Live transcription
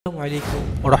আসসালামু আলাইকুম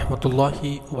ওয়া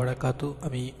রাহমাতুল্লাহি ওয়া বারাকাতুহু।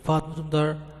 আমি ফাহাদ মজুমদার।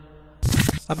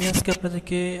 আমি আজকে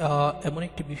আপনাদেরকে এমন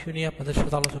একটি বিষয় নিয়ে আপনাদের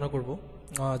সাথে আলোচনা করব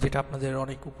যেটা আপনাদের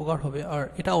অনেক উপকার হবে। আর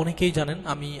এটা অনেকেই জানেন,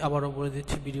 আমি আবারও বলে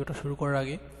দিচ্ছি ভিডিওটা শুরু করার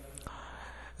আগে।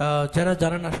 যারা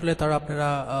জানেন আসলে তারা আপনারা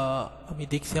আমি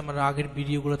দেখছি আমার আগের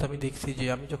ভিডিওগুলোতে আমি দেখছি যে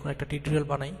আমি যখন একটা টিউটোরিয়াল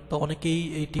বানাই তো অনেকেই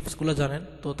এই টিপসগুলো জানেন,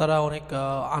 তো তারা অনেক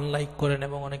আনলাইক করেন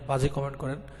এবং অনেক বাজে কমেন্ট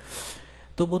করেন।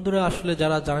 তো বন্ধুরা, আসলে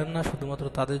যারা জানেন না শুধুমাত্র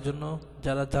তাদের জন্য,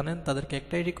 যারা জানেন তাদেরকে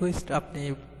একটাই রিকোয়েস্ট, আপনি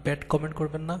ব্যাড কমেন্ট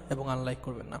করবেন না এবং আনলাইক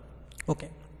করবেন না। ওকে,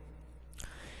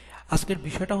 আজকের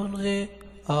বিষয়টা হলো যে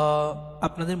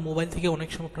আপনাদের মোবাইল থেকে অনেক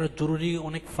সময় আপনারা জরুরি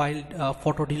অনেক ফাইল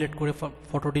ফটো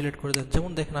ডিলিট করে দেন।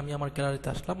 যেমন দেখেন, আমি আমার গ্যালারিতে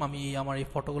আসলাম, আমি আমার এই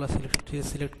ফটোগুলো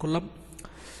সিলেক্ট করলাম।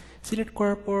 সিলেক্ট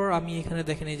করার পর আমি এখানে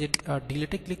দেখেন এই যে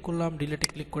ডিলেটে ক্লিক করলাম। ডিলেটে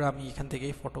ক্লিক করে আমি এখান থেকে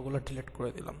এই ফটোগুলো ডিলিট করে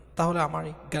দিলাম। তাহলে আমার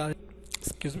এই গ্যালারি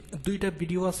দুইটা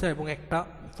ভিডিও আছে এবং একটা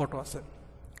ফটো আছে।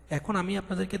 এখন আমি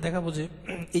আপনাদেরকে দেখাবো যে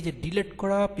এই যে ডিলিট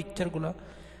করা পিকচারগুলো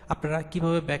আপনারা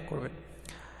কিভাবে ব্যাক করবেন।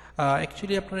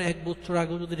 অ্যাকচুয়ালি আপনারা 1 বছর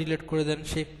আগেও যদি ডিলিট করে দেন,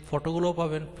 সেই ফটোগুলোও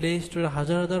পাবেন। প্লে স্টোরে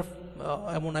হাজার হাজার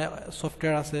এমন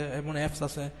সফটওয়্যার আছে, এমন অ্যাপস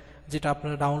আছে যেটা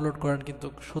আপনারা ডাউনলোড করেন, কিন্তু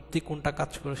সত্যি কোনটা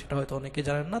কাজ করে সেটা হয়তো অনেকে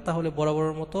জানেন না। তাহলে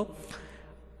বরাবরের মতো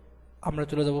আমরা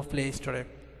চলে যাব প্লে স্টোরে।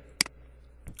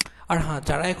 আর হ্যাঁ,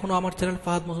 যারা এখনও আমার চ্যানেল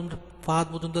ফাহাদ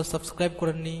মজুমদার সাবস্ক্রাইব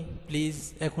করেননি, প্লিজ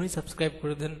এখনই সাবস্ক্রাইব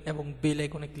করে দেন এবং বেল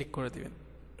আইকনে ক্লিক করে দিবেন।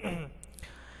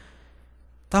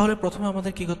 তাহলে প্রথমে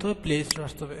আমাদের কী করতে হবে, প্লে স্টোর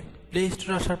আসতে হবে। প্লে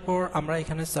স্টোরে আসার পর আমরা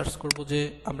এখানে সার্চ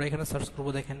করব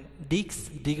দেখেন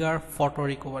DeskDigger ফটো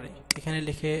রিকভারি। এখানে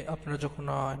লিখে আপনারা যখন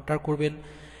এন্টার করবেন,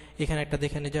 এখানে একটা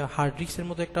দেখেন এই যে হার্ড ডিস্কের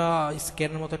মতো একটা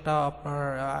স্ক্যানের মতো একটা আপনার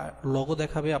লোগো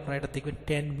দেখাবে। আপনারা এটা দেখবেন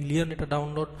 10 মিলিয়ন এটা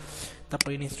ডাউনলোড। তারপর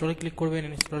ইনস্টলে ক্লিক করবেন।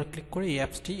 ইনস্টলে ক্লিক করে এই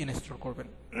অ্যাপসটি ইনস্টল করবেন।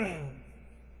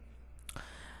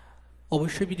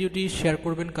 অবশ্যই ভিডিওটি শেয়ার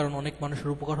করবেন, কারণ অনেক মানুষের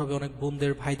উপকার হবে, অনেক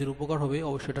বোনদের ভাইদের উপকার হবে।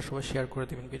 অবশ্যই এটা সবাই শেয়ার করে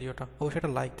দেবেন ভিডিওটা, অবশ্যই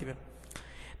এটা লাইক দিবেন।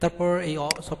 তারপর এই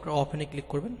সফটওয়্যার ওপেনে ক্লিক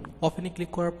করবেন। ওপেনে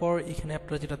ক্লিক করার পর এখানে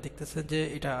আপনারা যেটা দেখতেছেন যে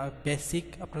এটা বেসিক,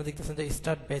 আপনারা দেখতেছেন যে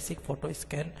স্টার্ট বেসিক ফটো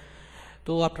স্ক্যান।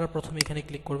 তো আপনারা প্রথমে এখানে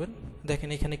ক্লিক করবেন। দেখেন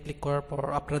এখানে ক্লিক করার পর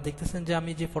আপনারা দেখতেছেন যে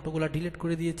আমি যে ফটোগুলো ডিলিট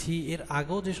করে দিয়েছি, এর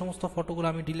আগেও যে সমস্ত ফটোগুলো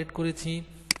আমি ডিলিট করেছি,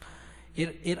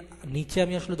 এর নিচে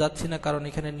আমি আসলে যাচ্ছি না, কারণ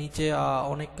এখানে নিচে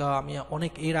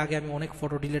এর আগে আমি অনেক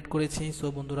ফটো ডিলিট করেছি। সো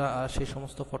বন্ধুরা, সেই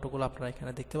সমস্ত ফটোগুলো আপনারা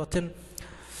এখানে দেখতে পাচ্ছেন।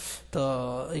 তো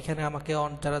এখানে আমাকে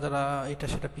যারা যারা এটা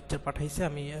সেটা পিকচার পাঠাইছে,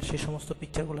 আমি সেই সমস্ত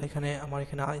পিকচারগুলো আমার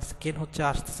এখানে স্ক্যান হচ্ছে,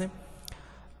 আসতেছে।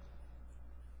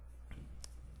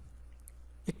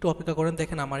 একটু অপেক্ষা করেন।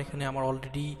 দেখেন আমার এখানে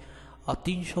অলরেডি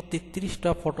 333টা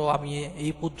ফটো আমি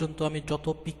এই পর্যন্ত আমি যত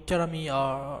পিকচার আমি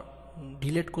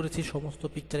ডিলিট করেছি সমস্ত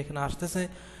পিকচার এখানে আসতেছে।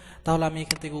 তাহলে আমি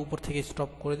এখান থেকে উপর থেকে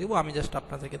স্টপ করে দিব, আমি জাস্ট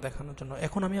আপনাদেরকে দেখানোর জন্য।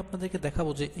 এখন আমি আপনাদেরকে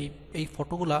দেখাবো যে এই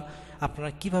ফটোগুলা আপনারা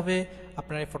কিভাবে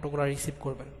আপনারা এই ফটোগুলা রিসিভ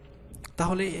করবেন।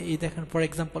 তাহলে এই দেখেন, ফর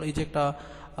এক্সাম্পল এই যে একটা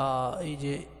এই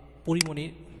যে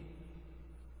পরিমণির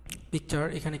পিকচার,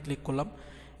 এখানে ক্লিক করলাম।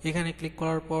 এখানে ক্লিক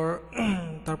করার পর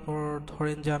তারপর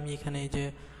ধরেন যে আমি এখানে এই যে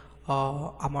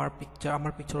আমার পিকচার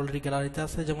অলরেডি গ্যালারিতে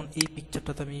আছে। যেমন এই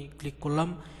পিকচারটাতে আমি ক্লিক করলাম।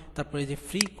 তারপরে এই যে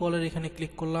ফ্রি কলের এখানে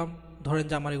ক্লিক করলাম। ধরেন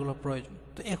যে আমার এগুলো প্রয়োজন।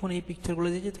 তো এখন এই পিকচারগুলো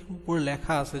যে উপরে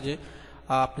লেখা আছে যে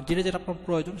আপনি যেটা আপনার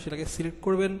প্রয়োজন সেটাকে সিলেক্ট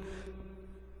করবেন।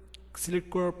 সিলেক্ট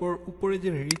করার পর উপরে যে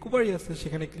রিকভারি আছে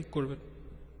সেখানে ক্লিক করবেন।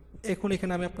 এখন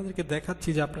এখানে আমি আপনাদেরকে দেখাচ্ছি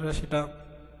যে আপনারা সেটা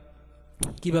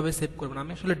কিভাবে সেভ করবেন।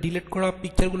 আমি আসলে ডিলিট করা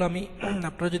পিকচারগুলো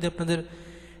আপনারা যদি আপনাদের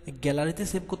গ্যালারিতে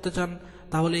সেভ করতে চান,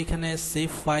 তাহলে এখানে সেভ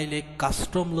ফাইলে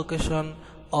custom location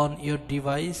on your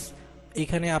device,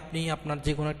 এখানে আপনি আপনার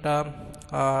যে কোনো একটা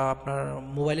আপনার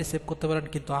মোবাইলে সেভ করতে পারেন।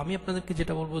 কিন্তু আমি আপনাদেরকে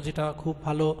যেটা বলবো, যেটা খুব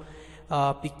ভালো,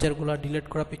 পিকচারগুলো ডিলিট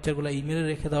করা পিকচারগুলো ইমেলে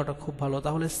রেখে দেওয়াটা খুব ভালো।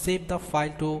 তাহলে সেভ দ্য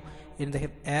ফাইল টু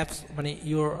দেখেন অ্যাপস মানে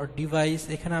ইয়োর ডিভাইস,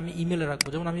 এখানে আমি ইমেলে রাখবো।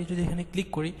 যেমন আমি যদি এখানে ক্লিক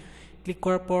করি, ক্লিক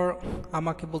করার পর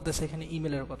আমাকে বলতেছে এখানে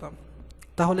ইমেলের কথা।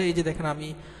 তাহলে এই যে দেখেন আমি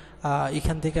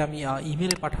এখান থেকে আমি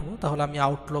ইমেলে পাঠাবো, তাহলে আমি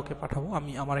আউটলুকে পাঠাবো,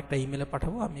 আমি আমার একটা ইমেলে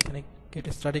পাঠাবো। আমি এখানে গেট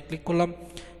স্টার্টে ক্লিক করলাম।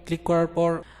 ক্লিক করার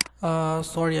পর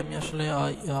সরি, আমি আসলে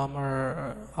আমার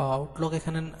আউটলুক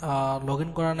এখানে লগ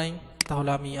ইন করা নাই। তাহলে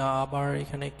আমি আবার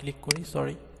এখানে ক্লিক করি,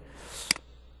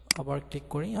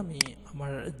 আমি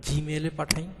আমার জিমেলে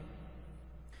পাঠাই।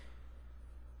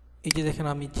 এই যে দেখেন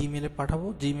আমি জিমেলে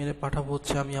পাঠাবো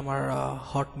হচ্ছে আমি আমার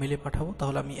হটমেলে পাঠাবো।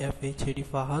 তাহলে আমি FHAD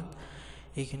ফাহাদ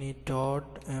এখানে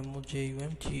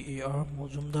 .MUJUMTER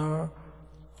মজুমদার,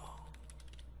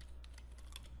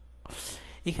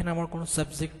 এখানে আমার কোনো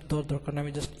সাবজেক্ট দরকার নেই,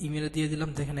 আমি জাস্ট ইমেলে দিয়ে দিলাম।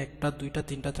 দেখেন 1টা 2টা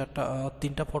 3টা 4টা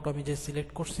 3টা ফটো আমি যে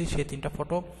সিলেক্ট করছি সেই 3টা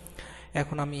ফটো।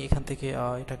 এখন আমি এখান থেকে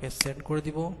এটাকে সেন্ড করে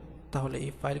দিব, তাহলে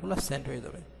এই ফাইলগুলো সেন্ড হয়ে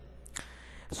যাবে।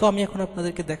 সো আমি এখন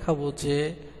আপনাদেরকে দেখাবো যে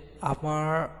আমার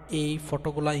এই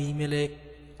ফটোগুলা ইমেলে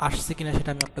আসছে কিনা সেটা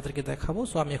আমি আপনাদেরকে দেখাবো।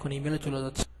 সো আমি এখন ইমেলে চলে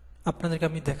যাচ্ছি, আপনাদেরকে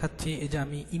আমি দেখাচ্ছি। এই যে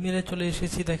আমি ইমেলে চলে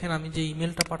এসেছি, দেখেন আমি যে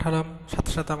ইমেলটা পাঠালাম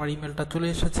সাথে সাথে আমার ইমেলটা চলে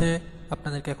এসেছে।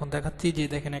 আপনাদেরকে এখন দেখাচ্ছি যে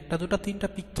দেখেন একটা দুটা তিনটা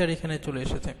পিকচার এখানে চলে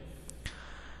এসেছে।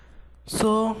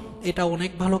 সো এটা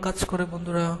অনেক ভালো কাজ করে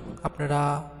বন্ধুরা, আপনারা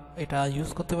এটা ইউজ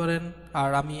করতে পারেন। আর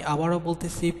আমি আবারও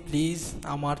বলতেছি, প্লিজ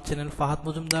আমার চ্যানেল ফাহাদ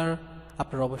মজুমদার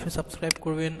আপনারা অবশ্যই সাবস্ক্রাইব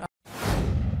করবেন।